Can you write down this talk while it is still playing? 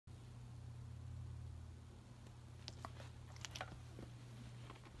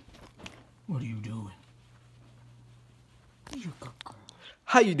What are you doing? You're a good girl.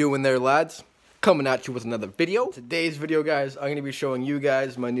 How you doing there, lads? Coming at you with another video. Today's video, guys, I'm going to be showing you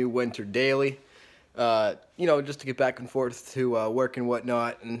guys my new winter daily. You know, just to get back and forth to work and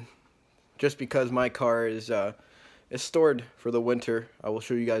whatnot. And just because my car is stored for the winter, I will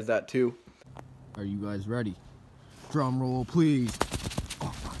show you guys that too. Are you guys ready? Drum roll, please. Oh,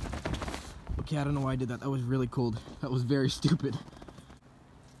 fuck. Okay, I don't know why I did that. That was really cold. That was very stupid.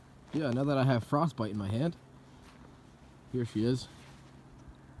 Yeah, now that I have frostbite in my hand. Here she is.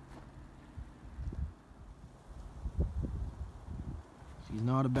 She's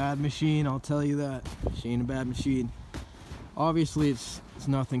not a bad machine, I'll tell you that. She ain't a bad machine. Obviously, it's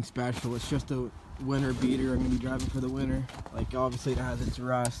nothing special. It's just a winter beater. I'm gonna be driving for the winter. Like, obviously, it has its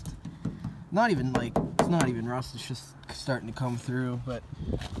rust. Not even like, it's not even rust. It's just starting to come through. But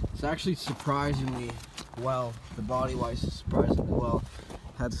it's actually surprisingly well. The body-wise is surprisingly well.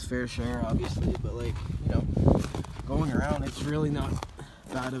 Had its fair share, obviously, but like, you know, going around, it's really not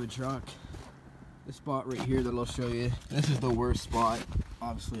bad of a truck. This spot right here that I'll show you, this is the worst spot.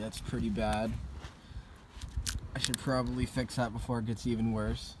 Obviously, that's pretty bad. I should probably fix that before it gets even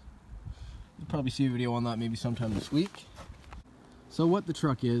worse. You'll probably see a video on that maybe sometime this week. So what the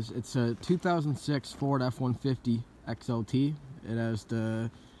truck is, it's a 2006 Ford F150 XLT. It has the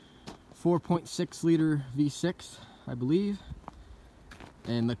 4.6 liter V6, I believe.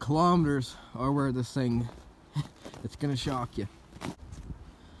 And the kilometers are where this thing, it's gonna shock you.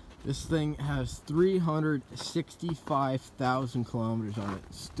 This thing has 365,000 kilometers on it.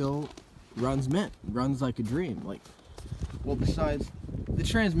 Still runs mint, runs like a dream. Like, well, besides, the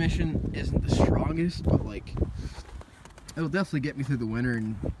transmission isn't the strongest, but like, it'll definitely get me through the winter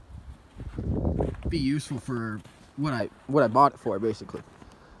and be useful for what I bought it for, basically.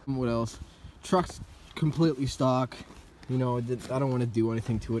 What else? Truck's completely stock. You know, I don't want to do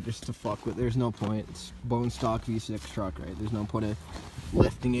anything to it just to fuck with. There's no point. It's bone stock V6 truck, right? There's no point of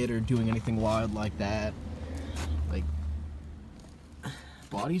lifting it or doing anything wild like that. Like,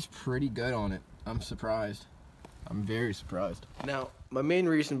 body's pretty good on it. I'm surprised. I'm very surprised. Now, my main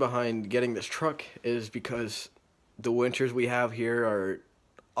reason behind getting this truck is because the winters we have here are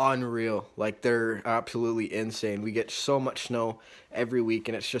unreal. Like, they're absolutely insane. We get so much snow every week,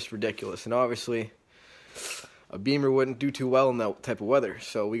 and it's just ridiculous. And obviously, a Beamer wouldn't do too well in that type of weather,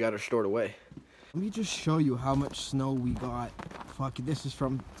 so we got her stored away. Let me just show you how much snow we got. Fuck, this is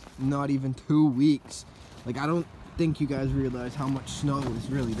from not even 2 weeks. Like, I don't think you guys realize how much snow is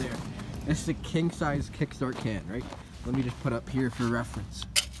really there. It's the king-size kickstart can, right? Let me just put up here for reference.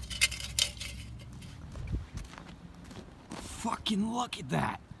 Fucking look at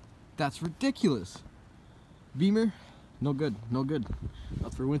that. That's ridiculous. Beamer, no good, no good.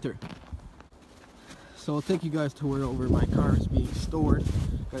 Not for winter. So I'll take you guys to where over my car is being stored.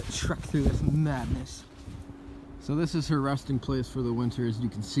 Gotta trek through this madness. So this is her resting place for the winter, as you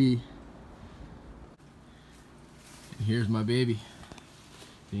can see. And here's my baby,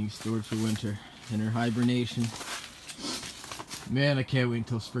 being stored for winter in her hibernation. Man, I can't wait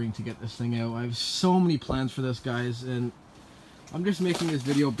until spring to get this thing out. I have so many plans for this, guys, and I'm just making this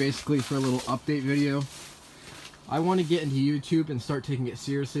video basically for a little update video. I want to get into YouTube and start taking it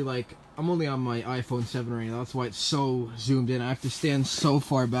seriously. Like, I'm only on my iPhone 7 right now. That's why it's so zoomed in. I have to stand so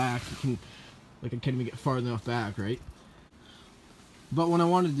far back. I can't even get far enough back, right? But what I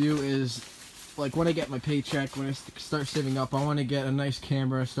want to do is, like, when I get my paycheck, when I start saving up, I want to get a nice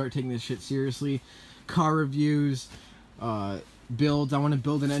camera, start taking this shit seriously. Car reviews, builds. I want to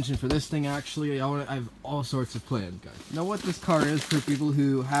build an engine for this thing, actually. I have all sorts of plans, guys. Now, what this car is, for people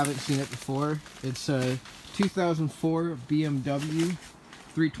who haven't seen it before, it's a 2004 BMW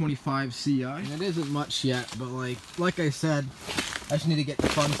 325 Ci. And it isn't much yet, but like I said, I just need to get the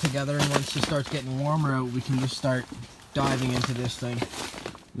funds together, and once it starts getting warmer out, we can just start diving into this thing.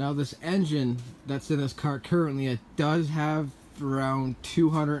 Now, this engine that's in this car currently, it does have around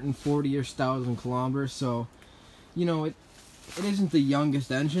 240-ish thousand kilometers, so, you know, it isn't the youngest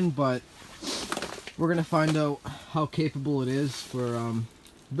engine, but we're gonna find out how capable it is for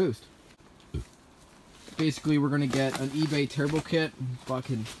boost. Basically, we're gonna get an eBay turbo kit,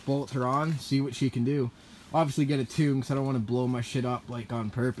 fucking bolt her on, see what she can do. Obviously, get it tuned because I don't want to blow my shit up like on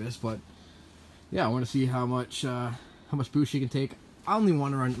purpose. But yeah, I want to see how much boost she can take. I only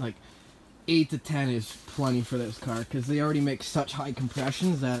want to run like 8 to 10 is plenty for this car because they already make such high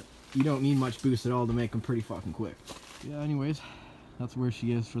compressions that you don't need much boost at all to make them pretty fucking quick. Yeah. Anyways, that's where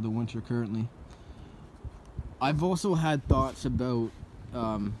she is for the winter currently. I've also had thoughts about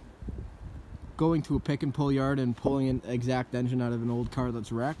going to a pick and pull yard and pulling an exact engine out of an old car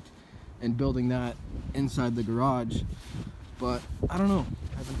that's wrecked and building that inside the garage, but I don't know,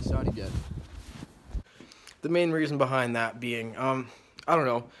 I haven't decided yet. The main reason behind that being, I don't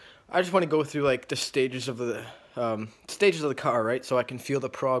know, I just want to go through like the stages of the car, right? So I can feel the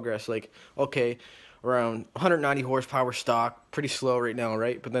progress. Like, okay, around 190 horsepower stock, pretty slow right now,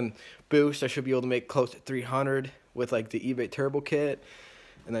 right? But then boost, I should be able to make close to 300 with like the eBay turbo kit,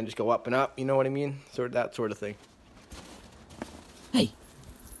 and then just go up and up. You know what I mean? Sort of that sort of thing. Hey,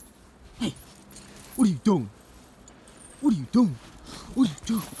 what are you doing? What are you doing? What are you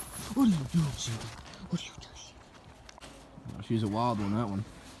doing? What are you doing, Cindy? What are you doing? Oh, she's a wild one, that one.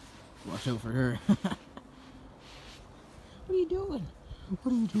 Watch out for her. What are you doing?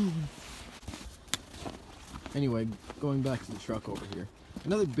 What are you doing? Anyway, going back to the truck over here.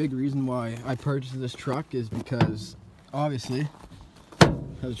 Another big reason why I purchased this truck is because, obviously, it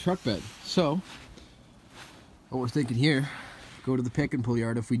has a truck bed. So, what we're thinking here, go to the pick and pull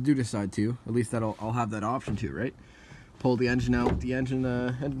yard if we do decide to. At least I'll have that option too, right? Pull the engine out with the engine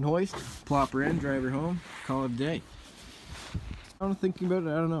hoist, plop her in, drive her home, call it a day. I'm thinking about it,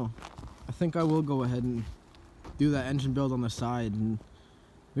 I don't know. I think I will go ahead and do that engine build on the side, and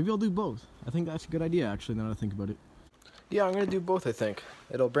maybe I'll do both. I think that's a good idea, actually, now that I think about it. Yeah, I'm gonna do both. I think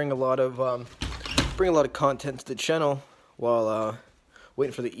it'll bring a lot of content to the channel while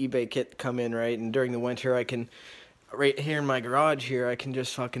waiting for the eBay kit to come in, right? And during the winter, I can, right here in my garage here, I can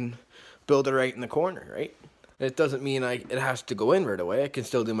just fucking build it right in the corner, right? It doesn't mean it has to go in right away. I can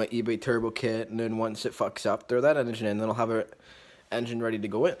still do my eBay turbo kit, and then once it fucks up, throw that engine in, then I'll have an engine ready to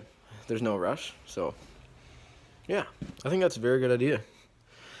go in. There's no rush, so yeah, I think that's a very good idea.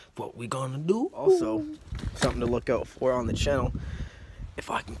 What we gonna do? Also, something to look out for on the channel. If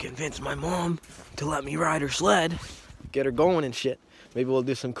I can convince my mom to let me ride her sled, get her going and shit, maybe we'll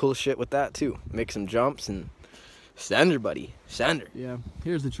do some cool shit with that too. Make some jumps and send her, buddy. Send her. Yeah,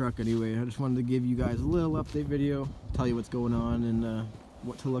 here's the truck anyway. I just wanted to give you guys a little update video, tell you what's going on and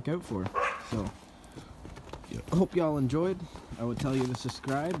what to look out for. So, I hope y'all enjoyed. I would tell you to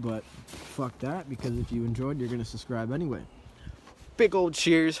subscribe, but fuck that, because if you enjoyed, you're gonna subscribe anyway. Big old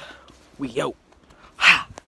cheers. We out.